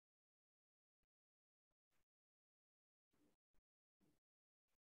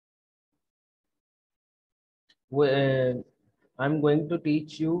I'm going to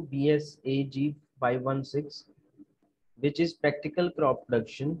teach you BSAG 516, which is practical crop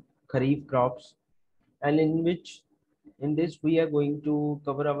production, kharif crops, and in this we are going to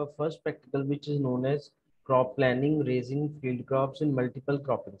cover our first practical, which is known as crop planning, raising field crops in multiple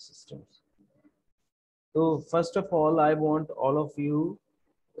cropping systems. So first of all, I want all of you,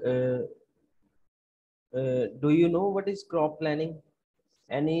 uh, do you know what is crop planning?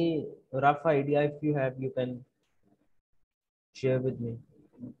 Any rough idea? If you have, you can share with me.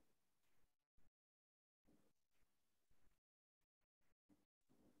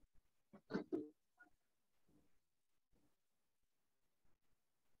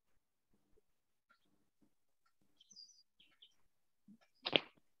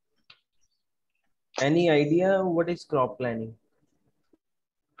 Any idea what is crop planning?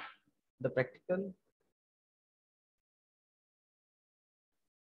 The practical.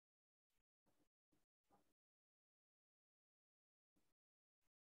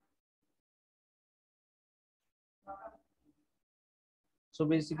 So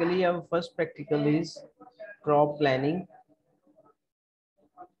basically, our first practical is crop planning.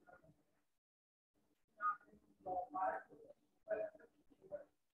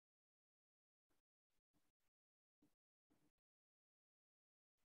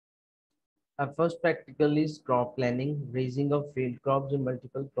 Our first practical is crop planning, raising of field crops in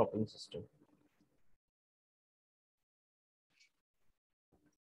multiple cropping system.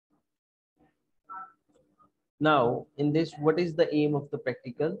 Now, in this, what is the aim of the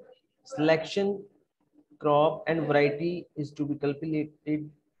practical? Selection, crop and variety is to be calculated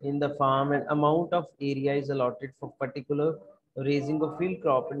in the farm, and amount of area is allotted for particular raising of field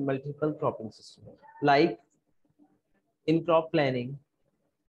crop in multiple cropping system. Like in crop planning,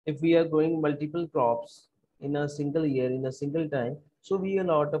 if we are growing multiple crops in a single year, in a single time, so we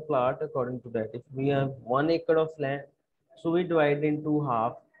allot a plot according to that. If we have 1 acre of land, so we divide into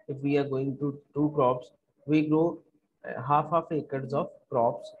half. If we are going to two crops, we grow half acres of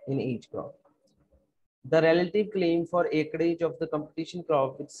crops in each crop. The relative claim for acreage of the competition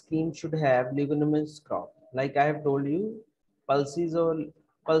crop which scheme should have leguminous crop. Like I have told you, pulses or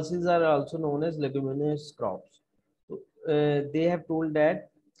pulses are also known as leguminous crops. So, they have told that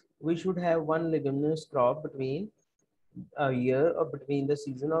we should have one leguminous crop between a year or between the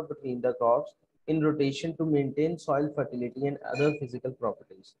season or between the crops in rotation to maintain soil fertility and other physical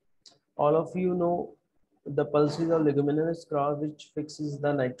properties. All of you know the pulses or leguminous crop which fixes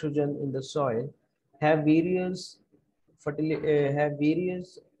the nitrogen in the soil have various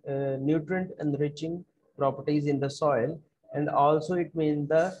nutrient enriching properties in the soil, and also it means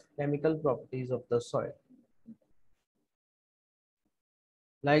the chemical properties of the soil.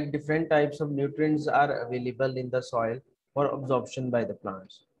 Like different types of nutrients are available in the soil for absorption by the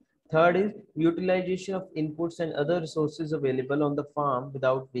plants. Third is utilization of inputs and other resources available on the farm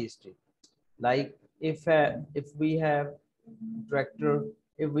without wastage. Like if we have tractor,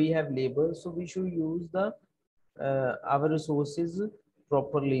 if we have labor, so we should use the our resources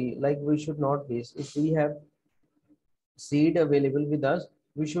properly. Like we should not waste. If we have seed available with us,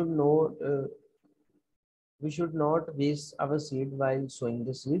 we should know we should not waste our seed while sowing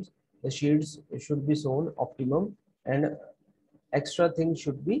the seeds. The seeds should be sown optimum, and extra things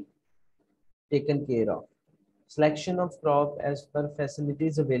should be taken care of. Selection of crop as per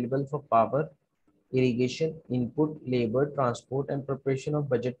facilities available for power, irrigation, input, labor, transport, and preparation of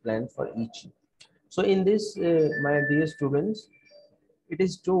budget plan for each. So in this, my dear students, it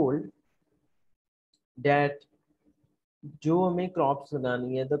is told that जो हमें crops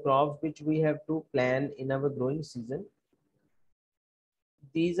लगानी है, the crops which we have to plan in our growing season,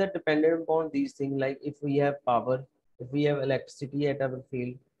 these are dependent upon these things. Like if we have power, if we have electricity at our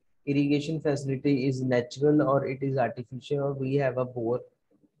field, irrigation facility is natural or it is artificial, or we have a bore,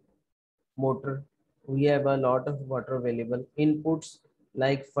 motor, we have a lot of water available. Inputs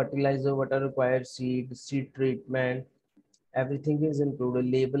like fertilizer, water required, seed treatment, everything is included.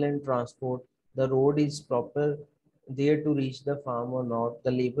 Labor and transport, the road is proper there to reach the farm or not,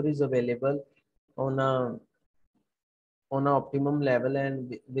 the labor is available on a optimum level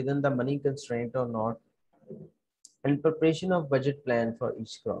and within the money constraint or not, and preparation of budget plan for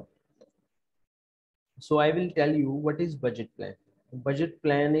each crop. So I will tell you what is budget plan. Budget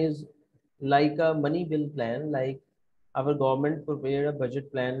plan is like a money bill plan. Like our government prepare a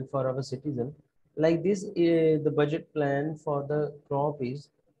budget plan for our citizen. Like this, the budget plan for the crop is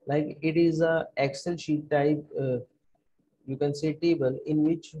like it is a Excel sheet type. You can say table in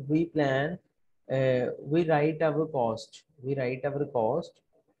which we plan. We write our cost. We write our cost,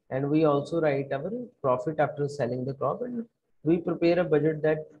 and we also write our profit after selling the crop, and We prepare a budget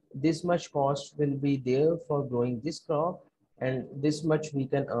that this much cost will be there for growing this crop and this much we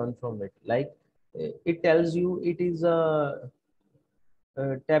can earn from it. Like it tells you it is a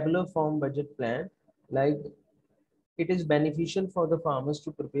tabular form budget plan. Like it is beneficial for the farmers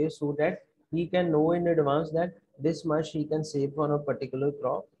to prepare so that he can know in advance that this much he can save on a particular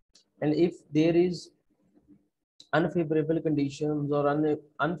crop, and if there is unfavorable conditions or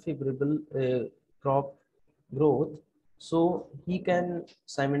unfavorable crop growth, so he can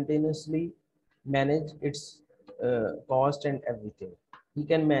simultaneously manage its cost and everything. He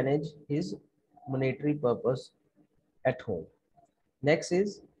can manage his monetary purpose at home. Next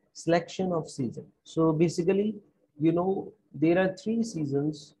is selection of season. So basically, there are three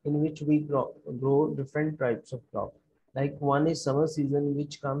seasons in which we grow different types of crop. Like one is summer season,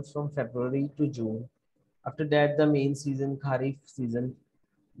 which comes from February to June. After that, the main season, Kharif season,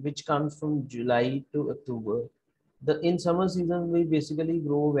 which comes from July to October. In summer season, we basically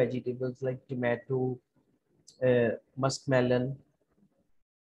grow vegetables like tomato, muskmelon,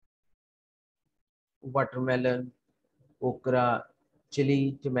 watermelon, okra,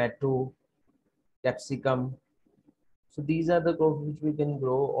 chili, tomato, capsicum. So these are the crops which we can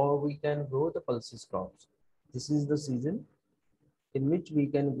grow, or we can grow the pulses crops. This is the season in which we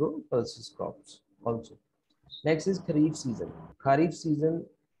can grow pulses crops also. Next is Kharif season. Kharif season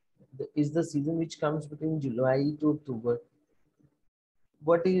is the season which comes between July to October.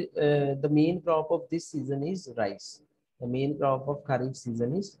 What is the main crop of this season is rice. The main crop of Kharif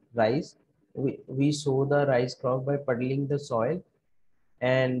season is rice. We sow the rice crop by puddling the soil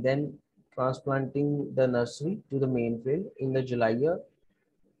and then transplanting the nursery to the main field in the July or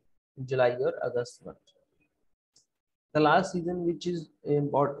August month. The last season, which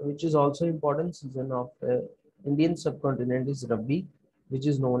is also important season of Indian subcontinent, is Rabi, which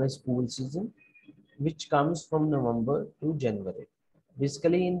is known as cool season, which comes from November to January.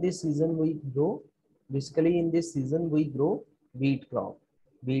 Basically, in this season we grow. Basically, in this season we grow wheat crop,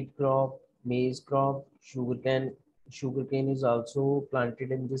 maize crop, sugarcane. Sugarcane is also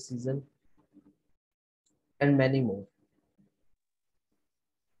planted in this season, and many more.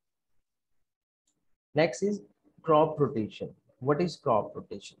 Next is crop rotation. What is crop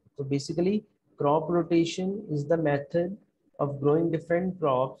rotation? So basically, crop rotation is the method of growing different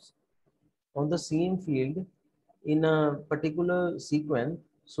crops on the same field in a particular sequence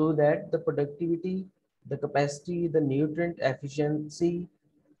so that the productivity, the capacity, the nutrient efficiency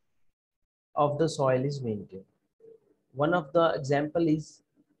of the soil is maintained. One of the example is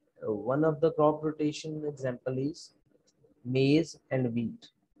one of the crop rotation example is maize and wheat.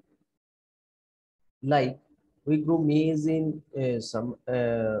 Like we grow maize in some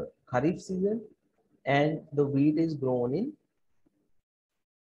Kharif season, and the wheat is grown in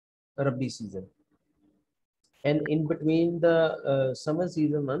Rabi season. And in between the summer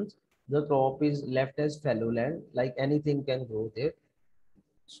season months, the crop is left as fallow land, like anything can grow there,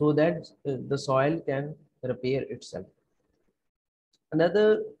 so that the soil can repair itself.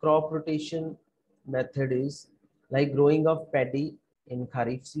 Another crop rotation method is like growing of paddy in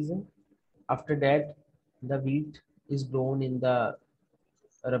Kharif season. After that, the wheat is grown in the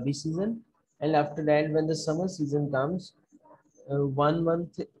Rabi season, and after that, when the summer season comes, 1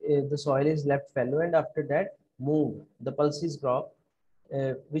 month the soil is left fallow, and after that, move the pulses crop,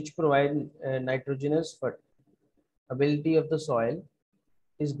 which provide nitrogenous ability of the soil,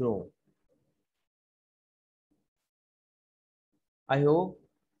 is grown. I hope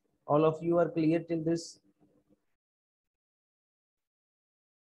all of you are clear till this.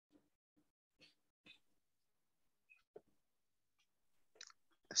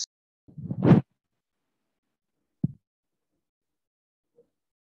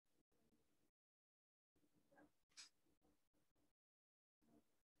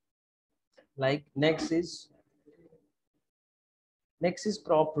 Like next is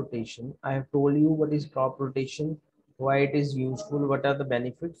crop rotation. I have told you what is crop rotation, why it is useful, what are the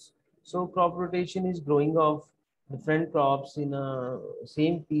benefits. So crop rotation is growing of different crops in a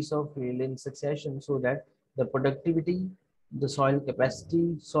same piece of field in succession so that the productivity, the soil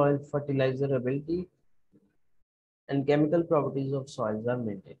capacity, soil fertilizer ability, and chemical properties of soils are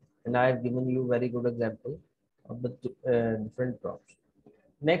maintained. And I have given you very good example of the different crops.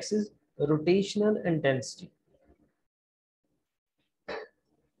 Next is rotational intensity.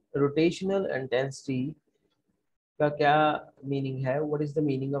 Rotational intensity का क्या meaning है? What is the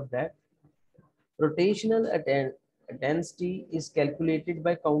meaning of that? Rotational intensity is calculated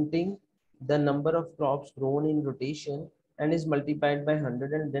by counting the number of crops grown in rotation and is multiplied by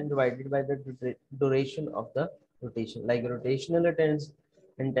 100 and then divided by the duration of the rotation. Like rotational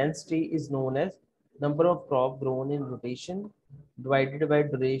intensity is known as Number of crop grown in rotation divided by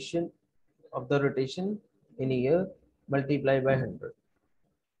duration of the rotation in a year multiplied by 100.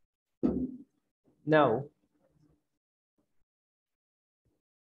 Now,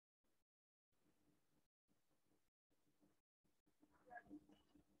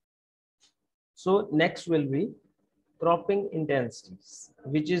 so next will be cropping intensities,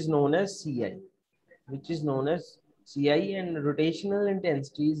 which is known as CI, which is known as CI, and rotational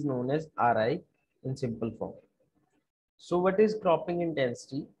intensity is known as RI in simple form. So what is cropping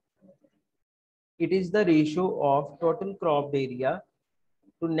intensity? It is the ratio of total cropped area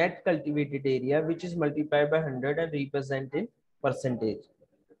to net cultivated area, which is multiplied by 100 and represent in percentage.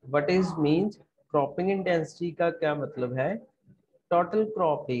 What is means cropping intensity का क्या मतलब है? Total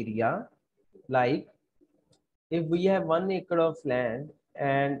cropped area, like if we have 1 acre of land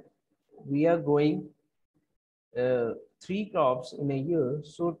and we are growing 3 crops in a year,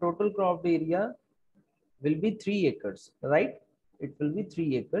 so total cropped area will be 3 acres, right? It will be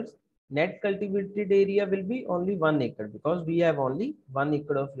 3 acres. Net cultivated area will be only 1 acre because we have only 1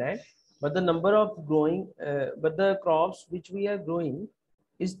 acre of land. But the number of growing, but the crops which we are growing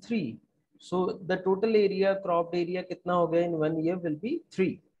is 3. So the total area, cropped area, kitna ho gaya in 1 year will be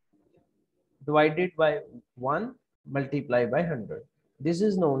 3 divided by 1 multiplied by 100. This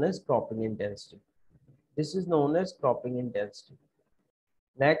is known as cropping intensity. This is known as cropping intensity.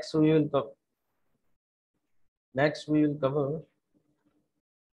 Next we will cover. Next we will cover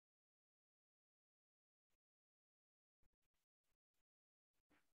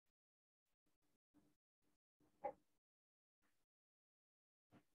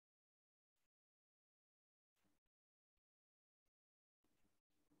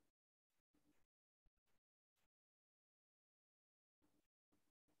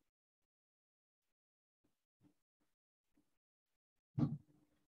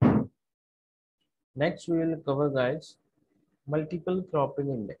Next, we will cover, guys, multiple cropping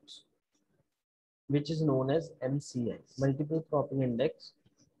index, which is known as MCI. Multiple cropping index.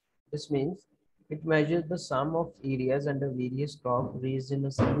 This means it measures the sum of areas under various crop raised in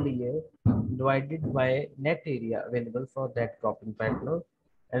a single year divided by net area available for that cropping pattern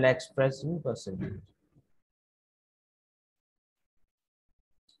and expressed in percentage.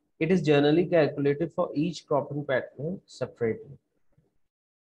 It is generally calculated for each cropping pattern separately.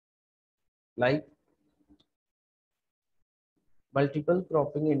 Like multiple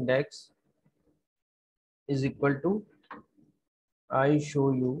cropping index is equal to, I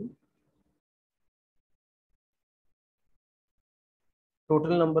show you,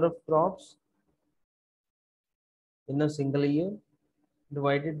 total number of crops in a single year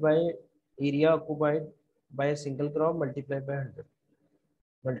divided by area occupied by a single crop multiplied by 100.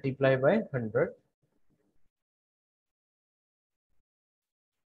 Multiply by 100.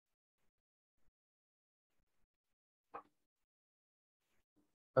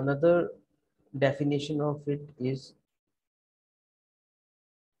 Another definition of it is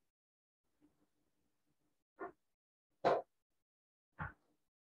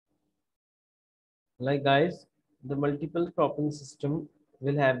like, guys, the multiple cropping system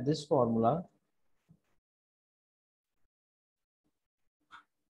will have this formula.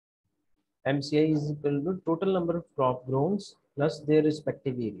 MCI is equal to total number of crop groans plus their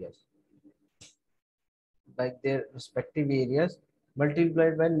respective areas. Like their respective areas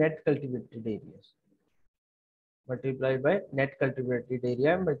multiplied by net cultivated areas. Multiplied by net cultivated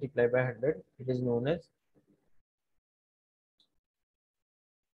area multiplied by 100. It is known as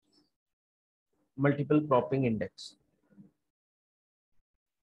multiple cropping index.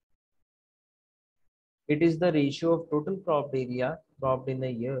 It is the ratio of total cropped area cropped in a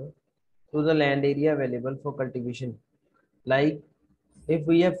year to the land area available for cultivation. Like if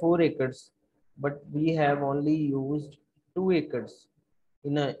we have 4 acres, but we have only used 2 acres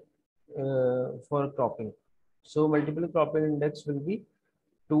in a for cropping. So multiple cropping index will be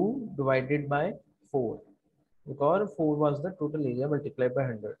 2 divided by 4 because 4 was the total area multiplied by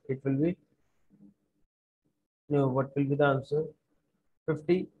 100. It will be, what will be the answer?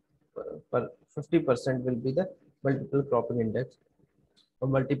 50 per 50% will be the multiple cropping index or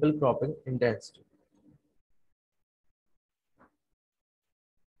multiple cropping intensity.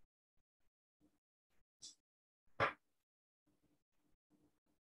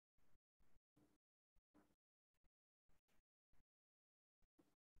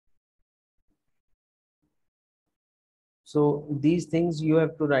 So these things you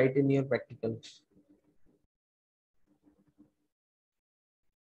have to write in your practical.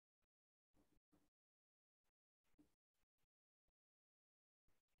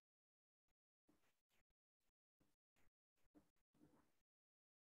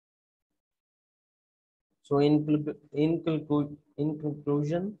 So in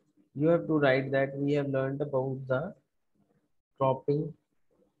conclusion, you have to write that we have learned about the cropping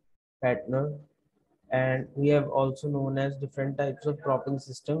pattern, and we have also known as different types of cropping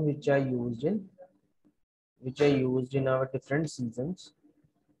system which are used in our different seasons.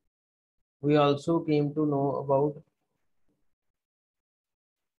 We also came to know about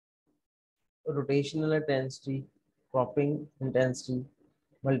rotational intensity, cropping intensity,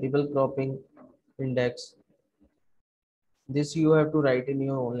 multiple cropping index. This you have to write in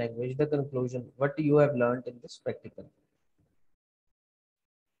your own language. The conclusion, what you have learned in this practical.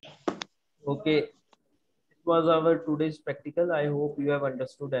 Okay, it was our today's practical. I hope you have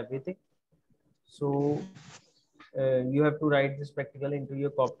understood everything. So you have to write this practical into your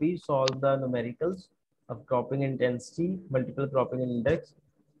copy, solve the numericals of cropping intensity, multiple cropping index,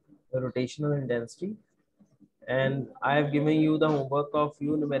 the rotational intensity, and I have given you the homework of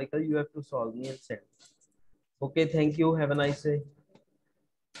few numerical. You have to solve me and send. Okay, thank you. Have a nice day.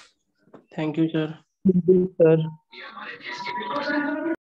 Thank you, sir. Sir.